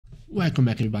Welcome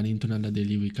back everybody into another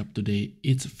daily recap. Today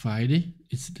it's Friday,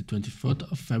 it's the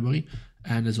 24th of February,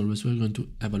 and as always we're going to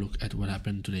have a look at what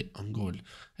happened today on gold.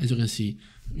 As you can see,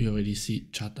 we already see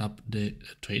chart up the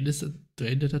trade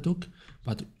that I took,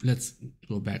 but let's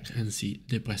go back and see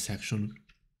the price action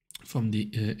from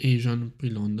the Asian,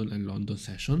 pre-London and London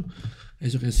session.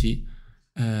 As you can see,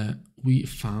 we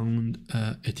found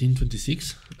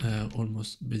 1826,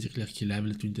 almost basically a key level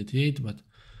at 238, but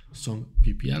strong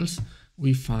PPLs.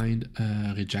 We find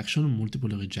rejection, multiple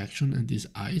rejection, and these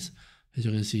highs. As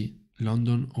you can see,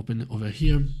 London opened over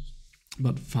here,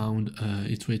 but found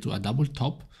its way to a double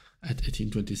top at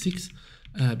 1826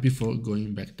 before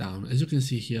going back down. As you can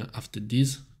see here, after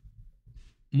these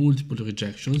multiple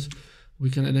rejections,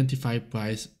 we can identify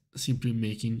price simply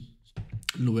making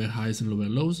lower highs and lower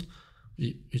lows,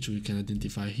 which we can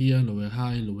identify here: lower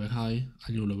high,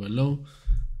 a new lower low,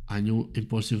 a new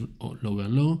impulsive lower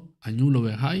low, a new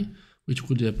lower high, which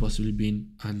could have possibly been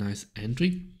a nice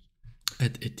entry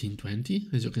at 1820.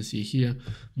 As you can see here,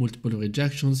 multiple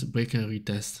rejections, break and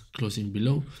retest, closing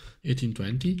below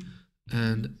 1820,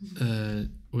 and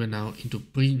we're now into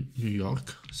pre-New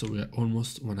York, so we're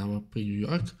almost 1 hour pre-New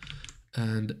York,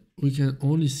 and we can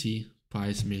only see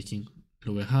price making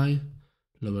lower high,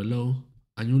 lower low,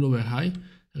 a new lower high,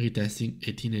 retesting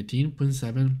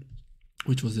 1818.7,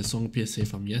 which was the strong PSA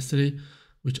from yesterday,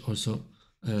 which also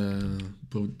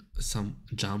proved some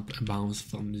jump and bounce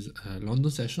from this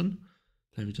London session.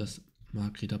 Let me just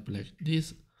mark it up like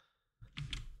this.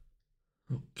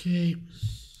 Okay,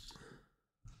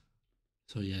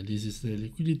 so yeah, this is the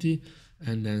liquidity,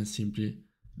 and then simply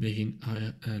making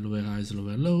lower highs,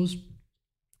 lower lows,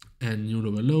 and new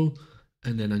lower low,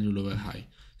 and then a new lower high.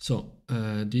 So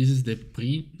this is the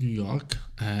pre-New York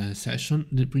session,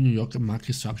 the pre-New York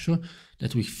market structure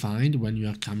that we find when you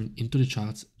are coming into the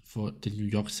charts for the New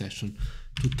York session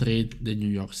to trade the New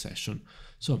York session.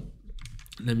 So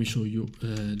let me show you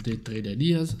the trade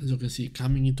ideas. As you can see,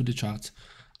 coming into the charts,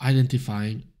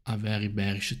 identifying a very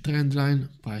bearish trend line,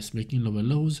 price making lower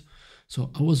lows.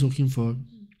 So I was looking for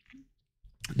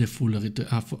the full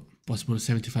possible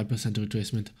 75%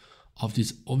 retracement of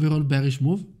this overall bearish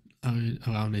move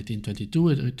around 1822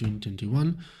 and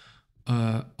 1821,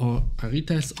 or a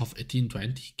retest of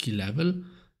 1820 key level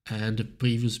and the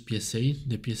previous PSA,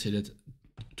 the PSA that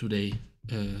today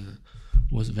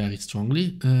was very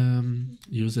strongly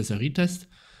used as a retest,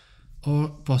 or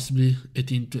possibly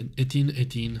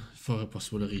 1818 for a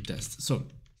possible retest. So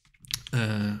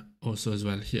also as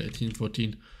well here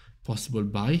 1814 possible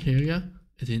buy area,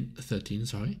 1813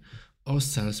 sorry, or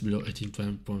sells below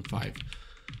 1812.5.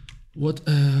 What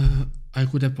I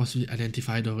could have possibly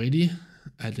identified already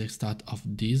at the start of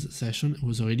this session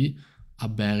was already a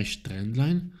bearish trend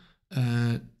line.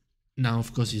 Now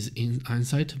of course is in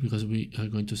hindsight, because we are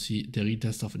going to see the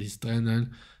retest of this trend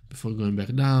line before going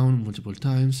back down multiple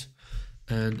times,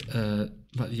 and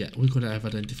but yeah, we could have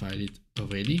identified it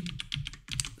already.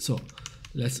 So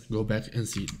let's go back and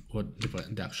see what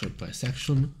the actual price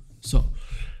action. So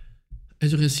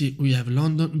as you can see, we have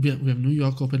London, we have New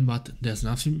York open, but there's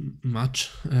nothing much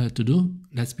to do.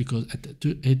 That's because at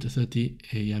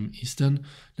 8:30 a.m. Eastern,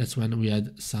 that's when we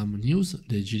had some news,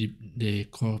 the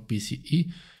core PCE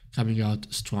coming out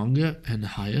stronger and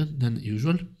higher than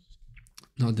usual,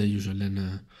 not the usual,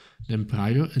 than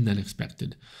prior and than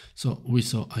expected. So we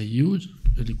saw a huge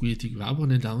liquidity grab on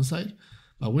the downside,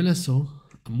 but when I saw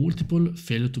a multiple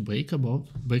failure to break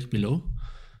below,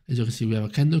 as you can see, we have a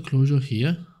candle closure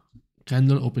here,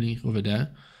 candle opening over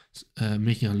there,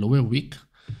 making a lower wick.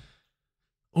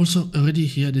 Also already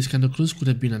here, this candle close could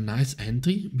have been a nice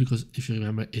entry, because if you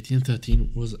remember,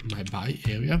 1813 was my buy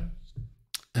area.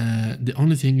 The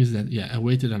only thing is that, yeah, I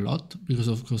waited a lot, because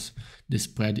of course the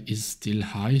spread is still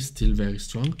high, still very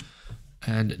strong,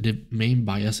 and the main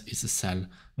bias is a sell.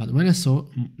 But when I saw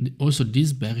also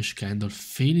this bearish candle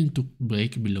failing to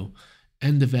break below,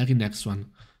 and the very next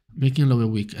one making a lower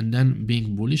wick and then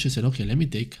being bullish, I said, okay, let me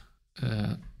take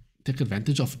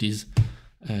advantage of this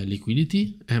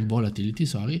liquidity and volatility,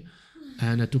 sorry,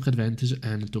 and I took advantage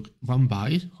and took one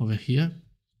buy over here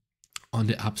on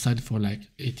the upside for like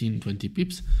 18-20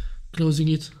 pips, closing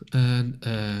it, and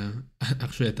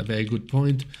actually at a very good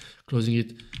point, closing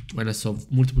it when I saw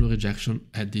multiple rejection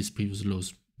at these previous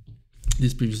lows,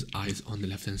 these previous highs on the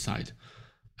left hand side.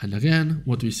 And again,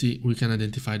 what we see, we can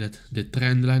identify that the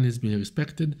trend line is being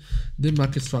respected, the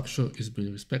market structure is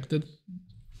being respected,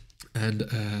 and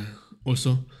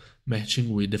also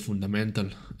matching with the fundamental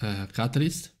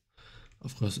catalyst.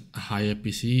 Of course, a higher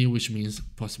PCE, which means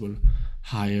possible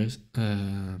higher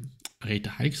rate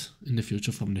hikes in the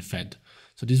future from the Fed.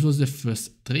 So this was the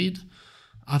first trade.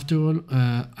 After all,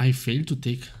 I failed to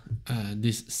take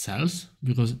these cells,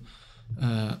 because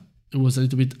it was a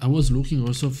little bit, I was looking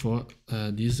also for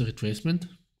this retracement,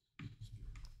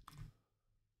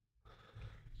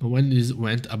 but when this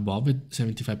went above it,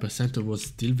 75%, it was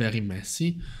still very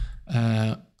messy.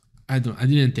 I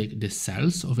didn't take the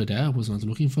cells over there, I was not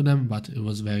looking for them, but it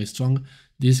was very strong.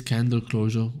 This candle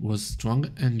closure was strong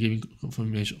and giving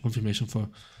confirmation for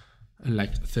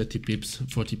like 30 pips,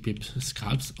 40 pips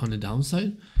scalps on the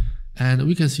downside. And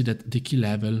we can see that the key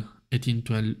level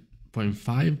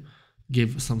 1812.5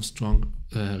 gave some strong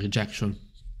rejection.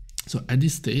 So at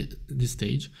this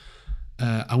stage,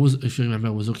 I was, if you remember,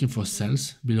 I was looking for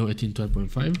cells below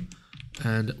 1812.5,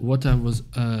 and what I was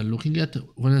looking at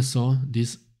when I saw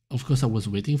this, of course I was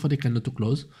waiting for the candle to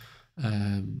close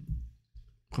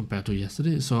compared to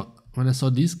yesterday. So when I saw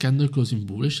this candle closing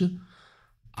bullish,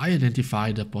 I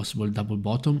identified a possible double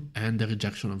bottom and the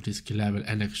rejection of this key level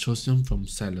and exhaustion from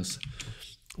sellers.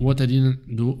 What I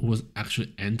didn't do was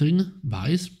actually entering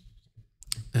buys,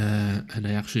 and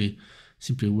I actually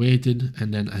simply waited,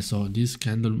 and then I saw this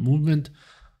candle movement.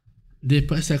 The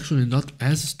price action is not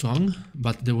as strong,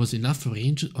 but there was enough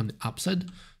range on the upside,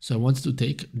 so I wanted to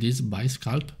take this buy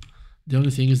scalp. The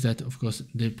only thing is that, of course,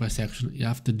 the price action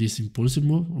after this impulsive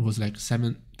move was like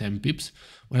 7-10 pips.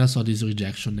 When I saw this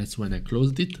rejection, that's when I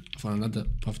closed it for another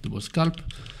profitable scalp.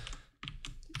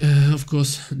 Of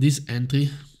course, this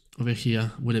entry over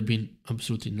here would have been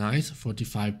absolutely nice,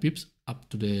 45 pips up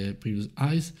to the previous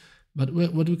highs. But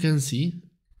what we can see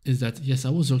is that, yes, I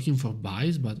was looking for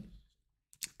buys, but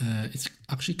it's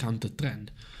actually counter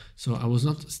trend. So I was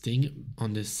not staying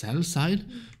on the sell side,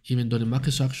 even though the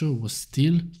market structure was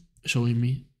still showing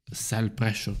me sell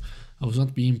pressure. I was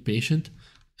not being patient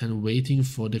and waiting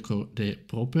for the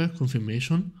proper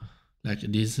confirmation, like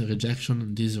this rejection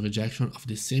of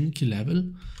the same key level,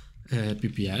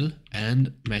 PPL,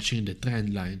 and matching the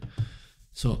trend line.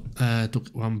 So I took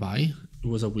one buy. It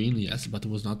was a win, yes, but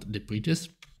it was not the prettiest,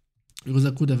 because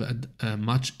I could have had a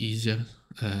much easier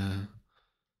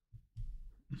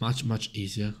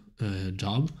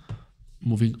job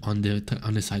moving on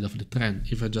the side of the trend.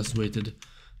 If I just waited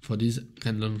for this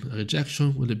candle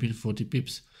rejection, would have been 40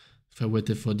 pips. If I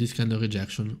waited for this candle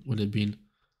rejection, would have been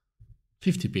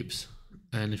 50 pips.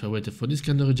 And if I waited for this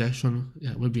candle rejection,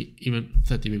 yeah, would be even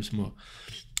 30 pips more.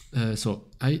 So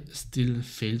I still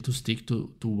failed to stick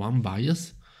to one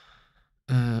bias,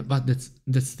 but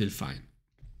that's still fine,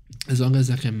 as long as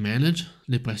I can manage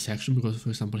the price action. Because, for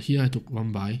example, here I took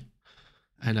one buy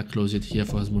and I closed it here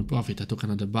for a small profit. I took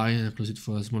another buy and I closed it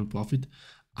for a small profit,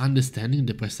 understanding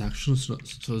the price action, so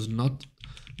it's not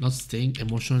staying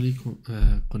emotionally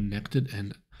connected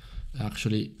and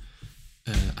actually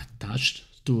attached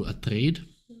to a trade,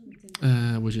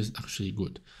 which is actually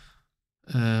good.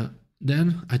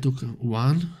 Then I took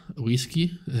one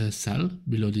risky sell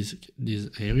below this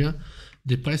area.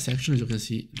 The price action, as you can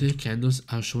see, the candles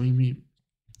are showing me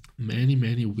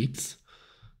many wicks.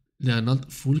 They are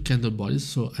not full candle bodies,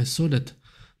 so I saw that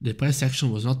the price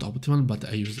action was not optimal, but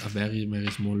I used a very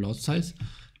small lot size,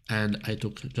 and I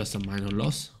took just a minor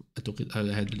loss. I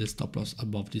had the stop loss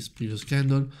above this previous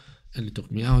candle, and it took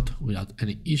me out without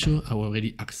any issue. I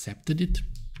already accepted it.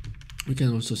 We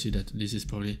can also see that this is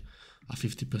probably a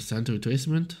 50%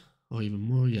 retracement or even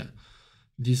more. Yeah,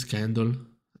 this candle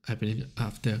happening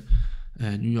after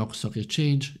New York Stock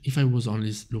Exchange, if I was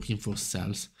only looking for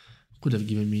sells, could have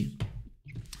given me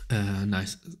a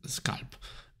nice scalp.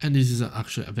 And this is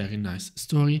actually a very nice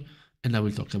story, and I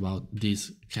will talk about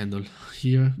this candle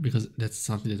here because that's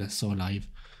something that I saw live.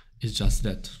 It's just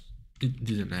that it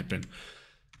didn't happen.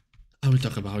 I will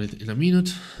talk about it in a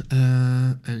minute.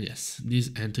 And yes, this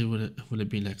entry would have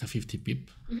been like a 50 pip.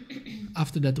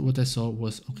 After that, what I saw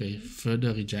was, okay,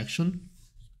 further rejection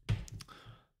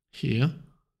here.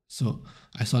 So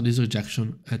I saw this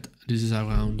rejection at, this is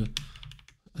around,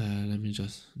 let me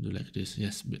just do like this.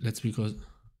 Yes, that's because,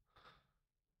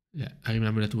 yeah, I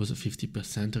remember that was a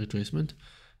 50% retracement.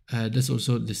 That's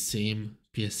also the same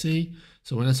PSA.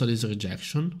 So when I saw this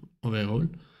rejection overall,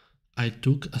 I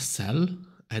took a sell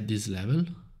at this level,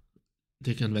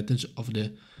 taking advantage of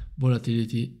the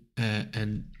volatility,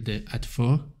 and at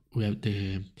 4 we have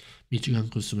the Michigan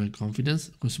consumer confidence,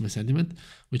 consumer sentiment,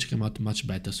 which came out much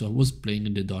better. So I was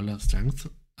playing the dollar strength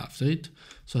after it.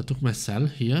 So I took my sell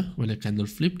here when the candle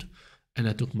flipped, and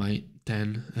I took my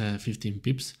 10-15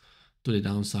 pips to the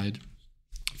downside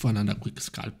for another quick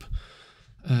scalp.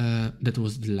 That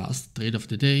was the last trade of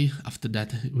the day. After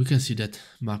that, we can see that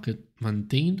market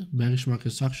maintained bearish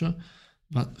market structure,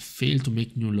 but failed to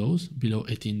make new lows below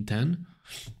 1810.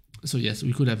 So yes,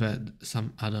 we could have had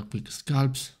some other quick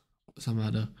scalps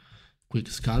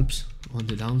on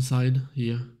the downside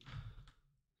here.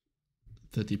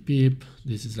 30 pip,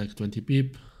 this is like 20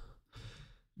 pip,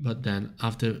 but then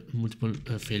after multiple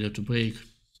failure to break,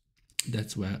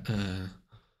 that's where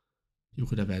you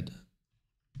could have had,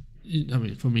 I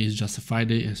mean, for me it's just a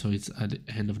Friday, and so it's at the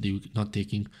end of the week, not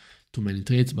taking too many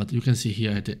trades, but you can see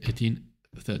here at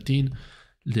 18:13,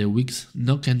 the wicks,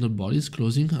 no candle bodies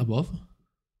closing above,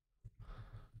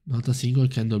 not a single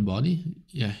candle body.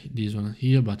 Yeah, this one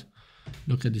here, but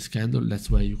look at this candle, that's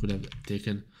where you could have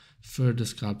taken further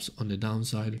scalps on the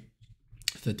downside.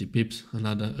 30 pips,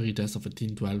 another retest of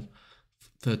 18:12,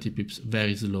 30 pips,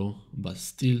 very slow, but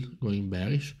still going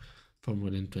bearish for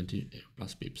more than 20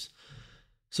 plus pips.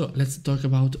 So let's talk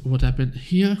about what happened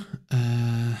here,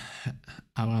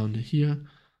 around here.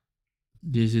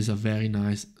 This is a very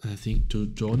nice thing to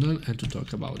journal and to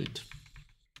talk about it.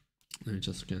 Let me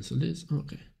just cancel this.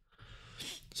 Okay.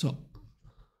 So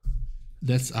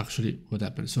that's actually what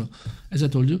happened. So as I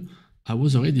told you, I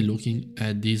was already looking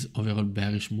at this overall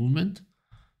bearish movement.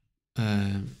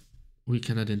 We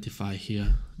can identify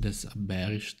here that's a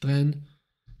bearish trend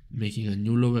making a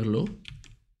new lower low.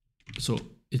 So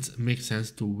it makes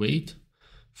sense to wait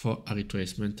for a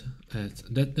retracement.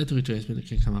 That retracement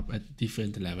can come up at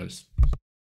different levels.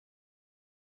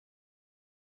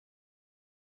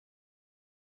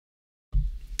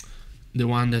 The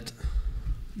one that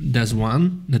does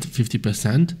one, that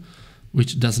 50%,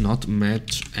 which does not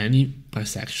match any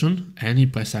price action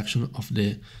of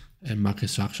the market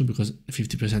structure, because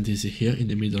 50% is here in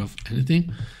the middle of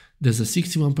anything. There's a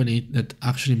 61.8 that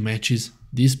actually matches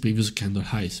these previous candle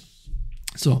highs.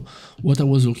 So what I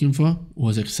was looking for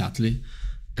was exactly,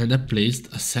 and I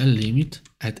placed a sell limit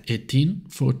at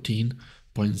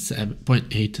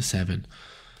 1814.87.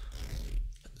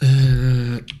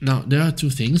 Now there are two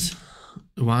things.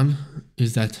 One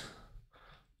is that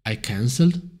I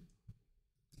canceled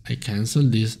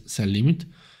this sell limit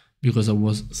because I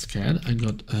was scared. I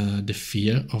got the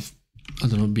fear of, I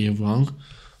don't know, being wrong,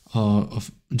 or of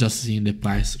just seeing the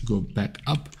price go back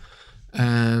up,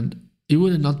 and it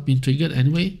would have not been triggered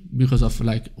anyway because of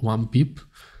like 1 pip,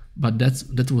 but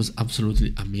that was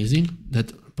absolutely amazing.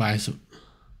 That price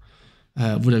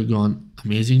would have gone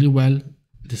amazingly well.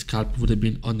 The scalp would have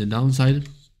been on the downside,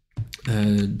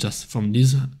 just from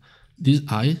this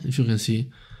high. If you can see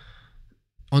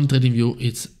on TradingView,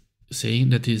 it's saying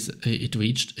that it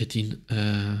reached 18.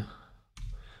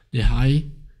 The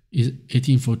high is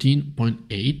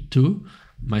 1814.82.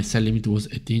 My sell limit was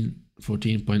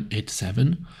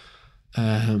 1814.87.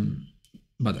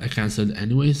 But I cancelled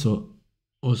anyway. So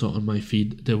also on my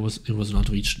feed, it was not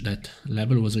reached. That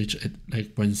level was reached at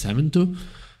like 0.72,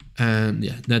 and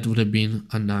yeah, that would have been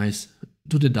a nice,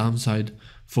 to the downside,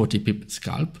 40 pip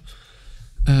scalp.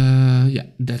 Yeah,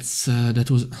 that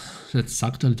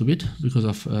sucked a little bit because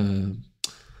of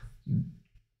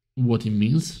what it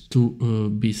means to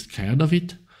be scared of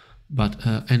it. But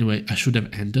anyway, I should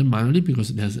have entered manually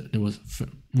because there was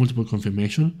multiple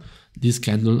confirmation. This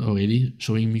candle already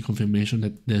showing me confirmation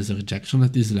that there's a rejection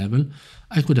at this level.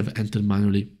 I could have entered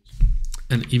manually,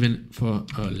 and even for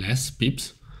less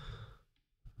pips,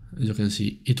 as you can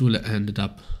see, it will have ended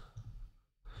up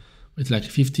with like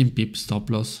 15 pip stop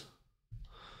loss.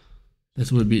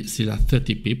 That will be still a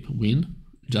 30 pip win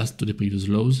just to the previous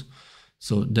lows.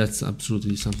 So that's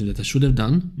absolutely something that I should have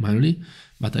done manually,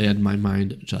 but I had my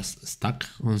mind just stuck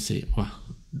on say, well,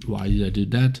 why did I do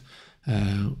that?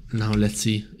 Now let's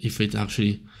see if it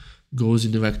actually goes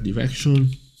in the right direction,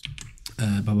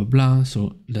 blah, blah, blah.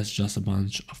 So that's just a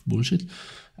bunch of bullshit.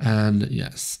 And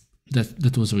yes,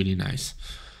 that was really nice.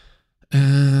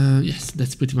 Yes,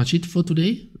 that's pretty much it for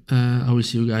today. I will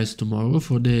see you guys tomorrow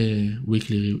for the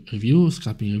weekly review,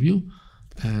 scalping review,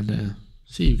 and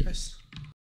see you guys.